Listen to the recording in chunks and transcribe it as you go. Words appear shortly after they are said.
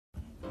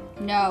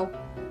No.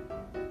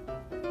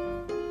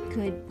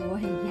 Good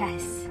boy,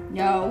 yes.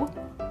 No.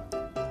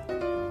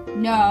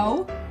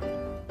 No.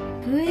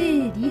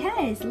 Good,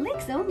 yes,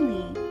 licks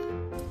only.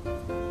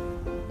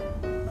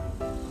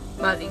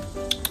 Muzzy.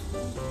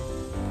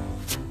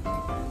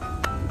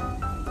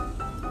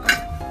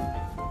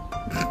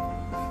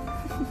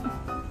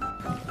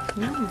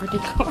 Where'd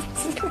it go?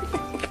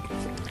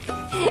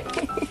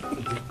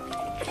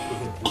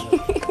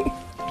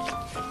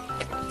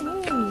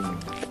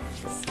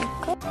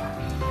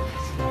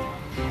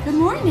 Good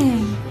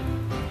morning.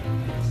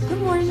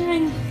 Good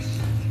morning.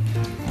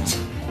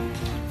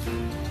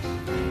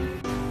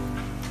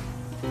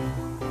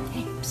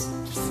 Hey, psst,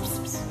 psst, psst,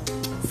 psst.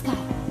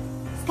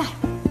 Sky,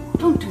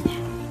 don't do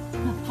that. I'm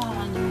gonna fall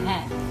on your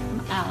head.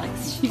 I'm Alex.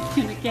 She's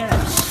gonna get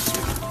us.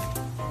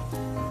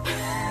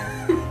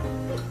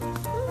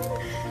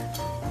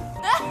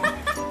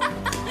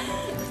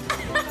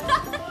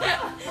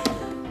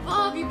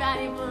 Bob, you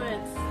bad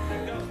influence.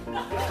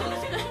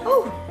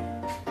 Oh.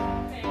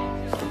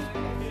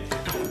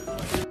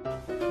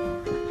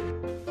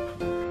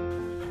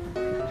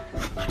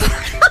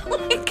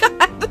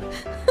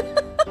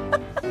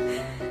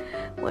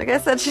 Like I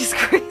said, she's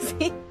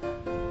crazy.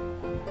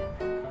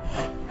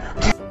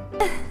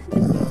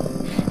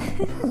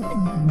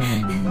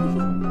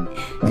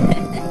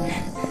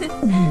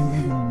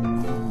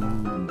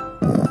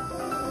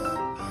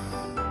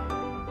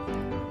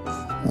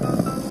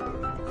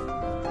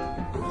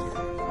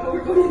 Oh,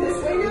 we're going this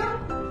way now?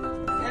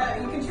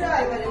 Yeah, you can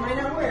try, but it might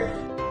not work.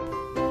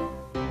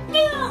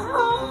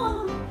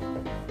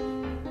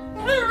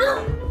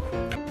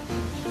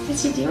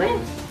 What's she doing?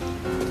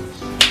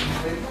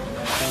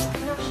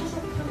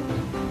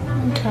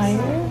 I'm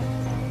tired.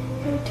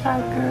 You're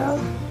tired, girl.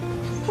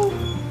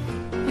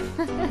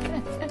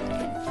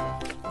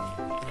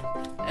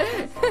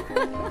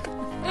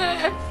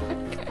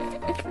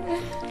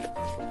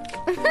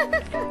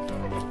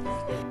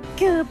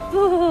 Good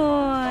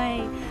boy.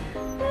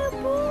 Good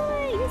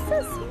boy. You're so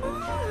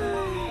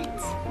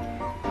smart.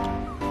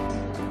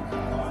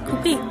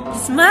 Okay,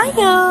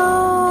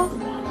 smile.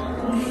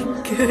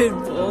 Good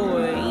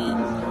boy.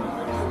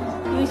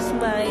 You're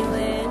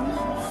smiling.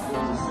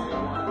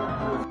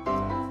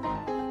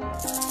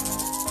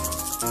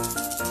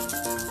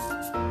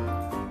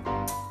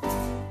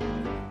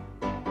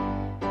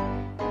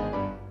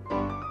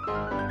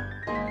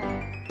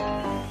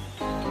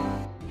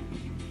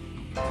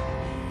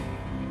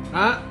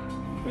 Ah.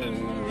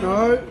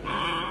 No.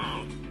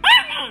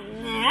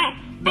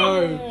 No.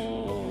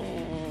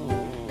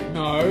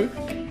 No.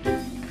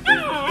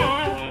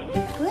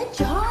 Good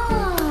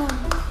job.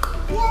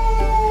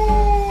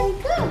 Yay.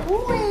 Good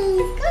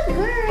boys. Good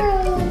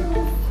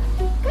girls.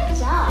 Good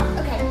job.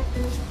 Okay.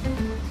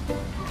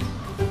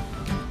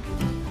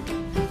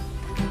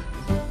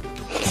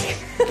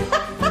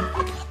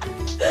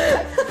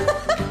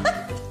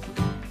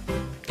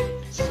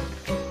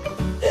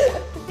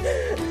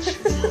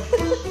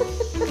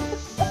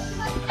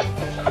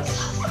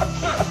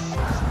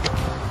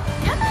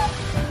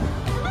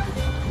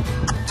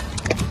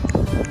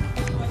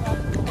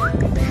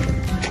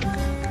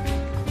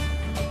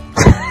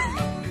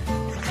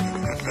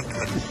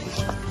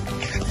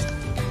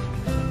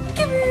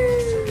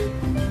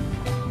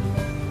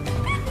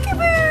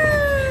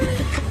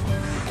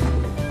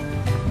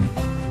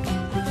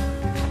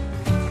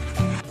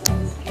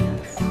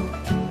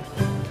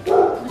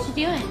 What's she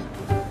doing?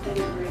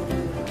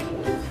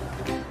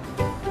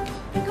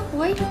 Good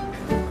boy. You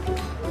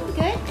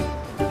good?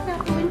 Open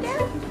up the window.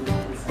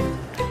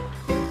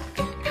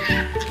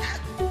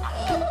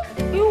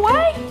 You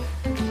what?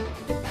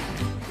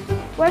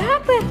 What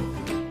happened?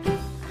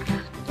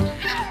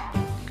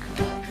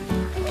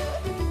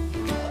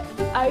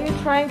 Are you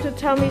trying to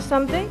tell me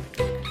something?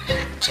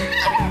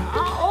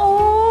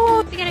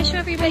 Oh! You gotta show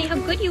everybody how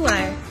good you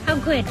are. How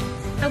good?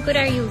 How good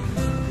are you?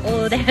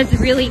 Oh, that's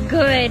really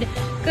good.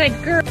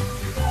 Good girl.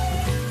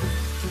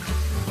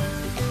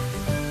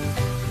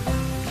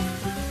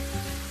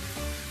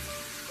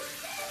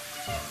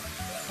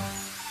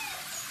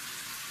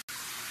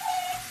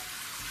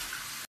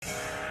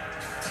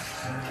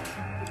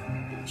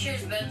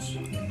 Cheers, bitch.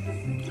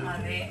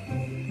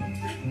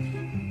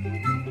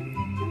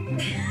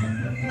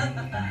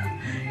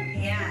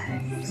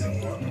 Yes.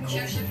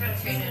 Cheers to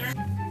Peter.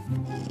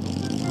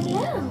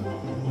 Hello.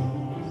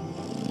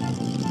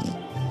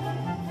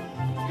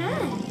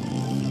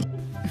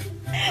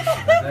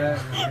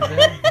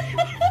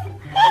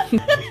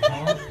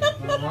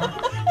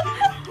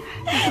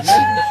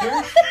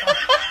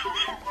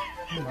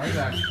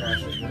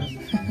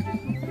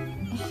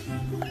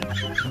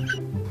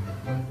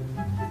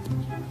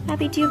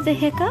 Happy, do you have the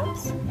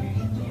hiccups?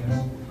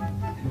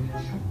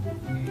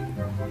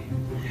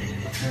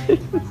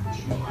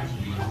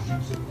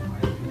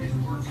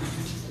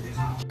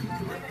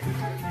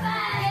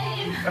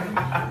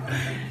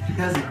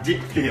 How's a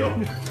dick feel?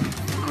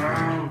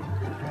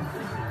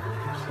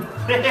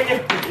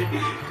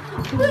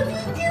 What are you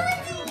doing?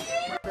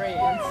 Great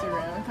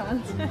Instagram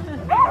content.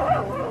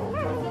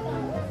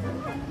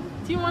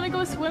 Do you want to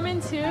go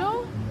swimming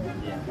too?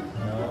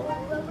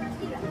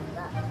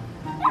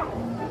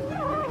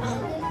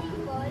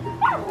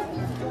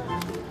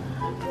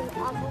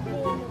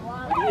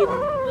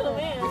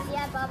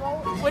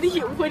 What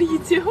are you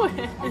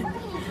doing?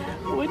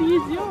 What are you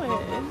doing?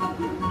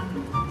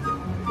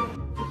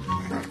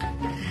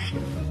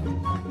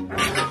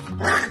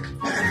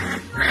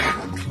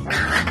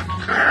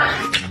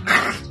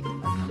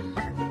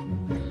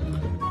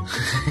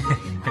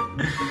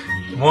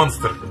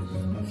 Monster.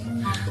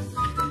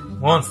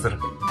 Monster.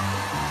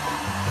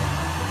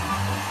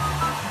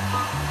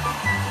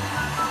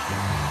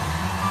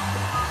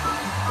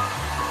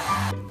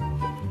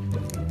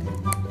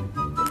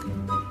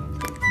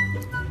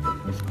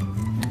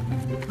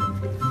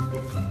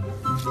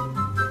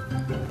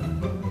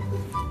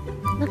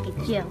 Look at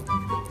you.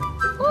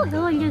 Oh,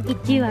 look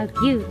at you, how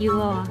cute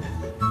you are.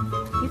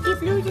 You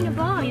keep losing the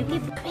ball. You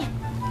keep... Come here.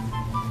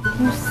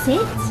 You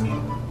sit.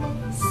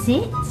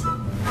 Sit.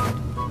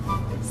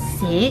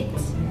 Sit.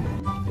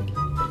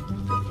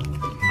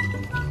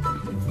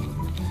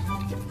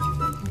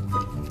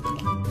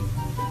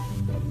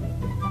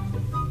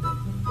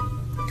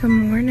 Good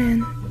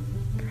morning.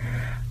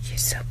 You're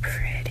so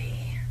pretty.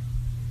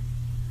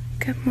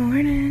 Good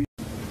morning.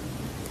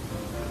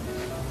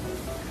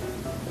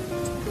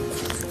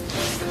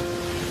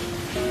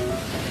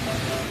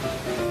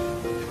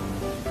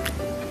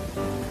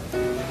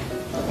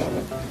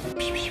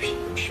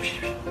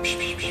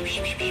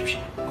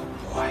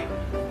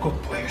 Good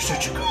boy, you're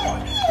such a good boy.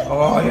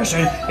 Oh, it's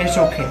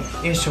okay.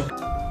 It's okay.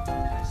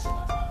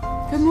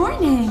 Good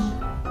morning.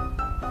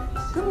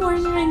 Good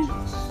morning.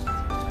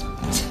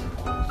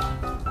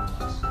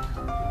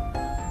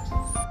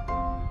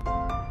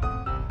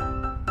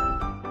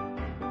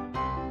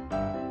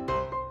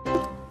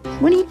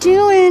 What are you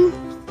doing?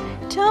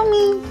 Tell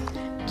me.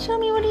 Tell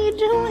me, what are you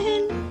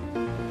doing?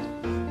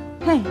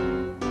 Hey.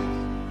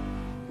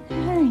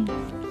 Hey.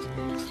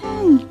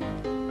 Hey.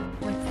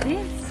 What's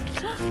this?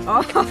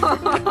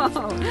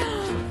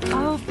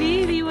 Oh,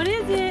 baby, what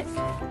is it?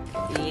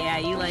 Yeah,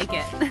 you like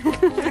it.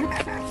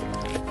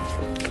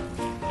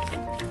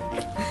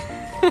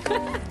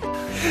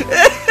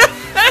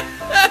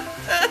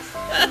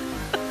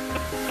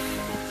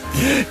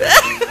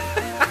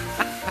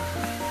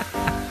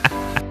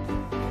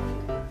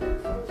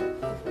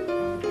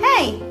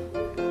 Hey,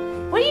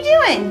 what are you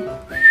doing?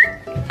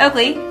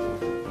 Oakley.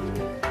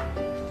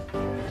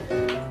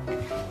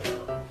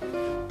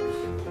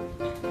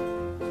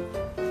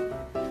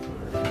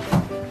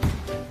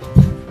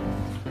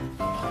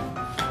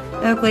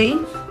 Oakley.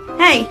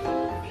 Hey.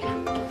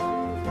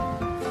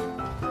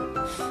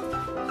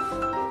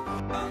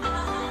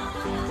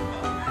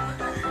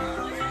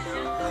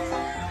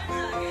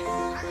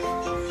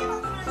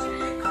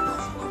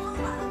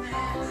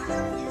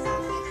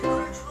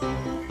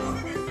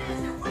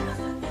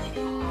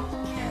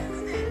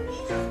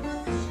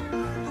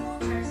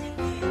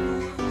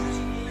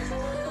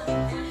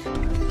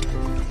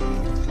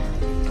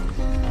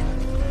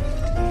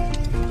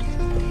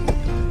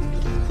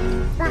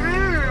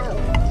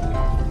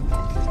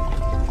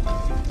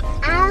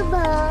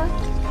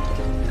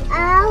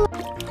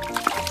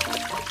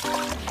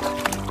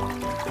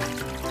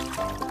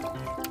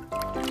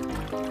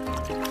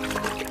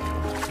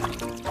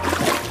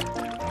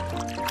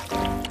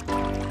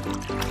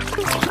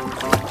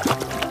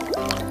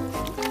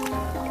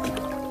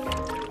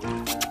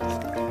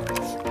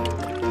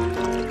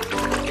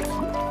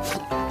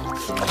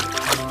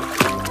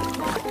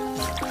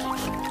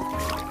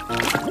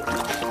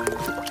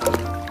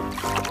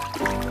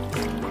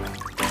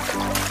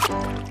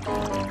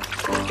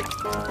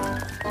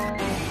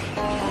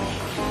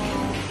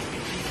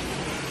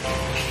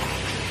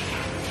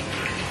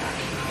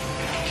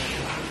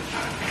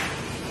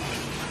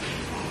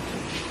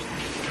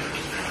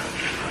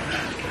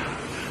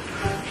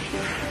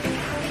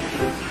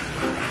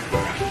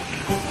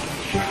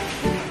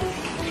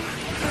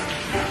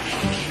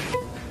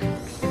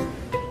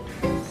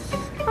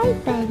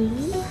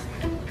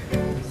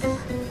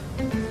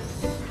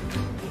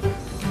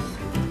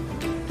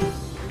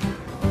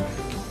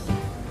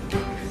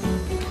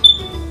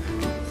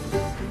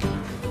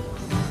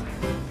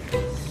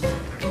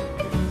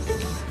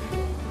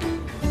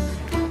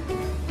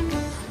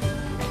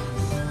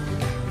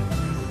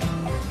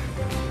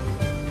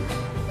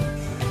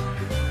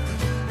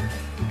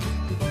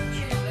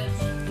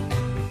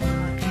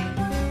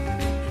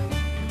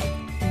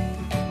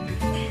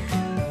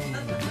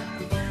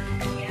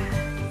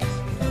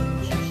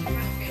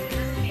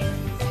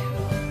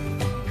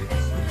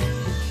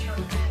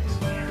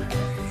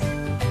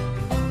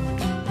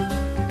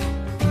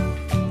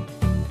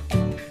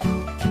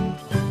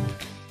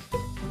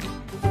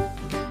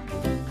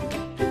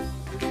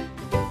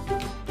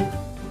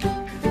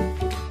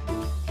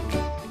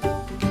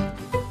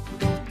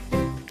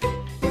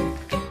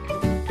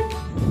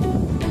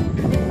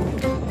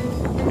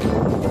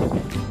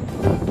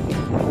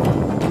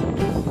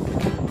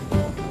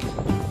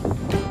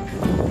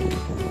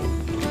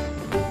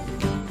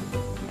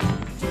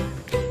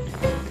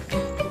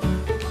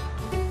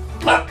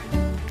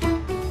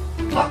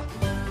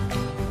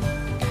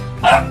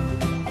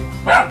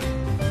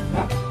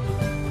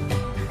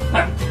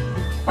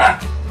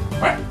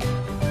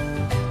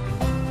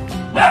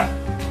 Wow.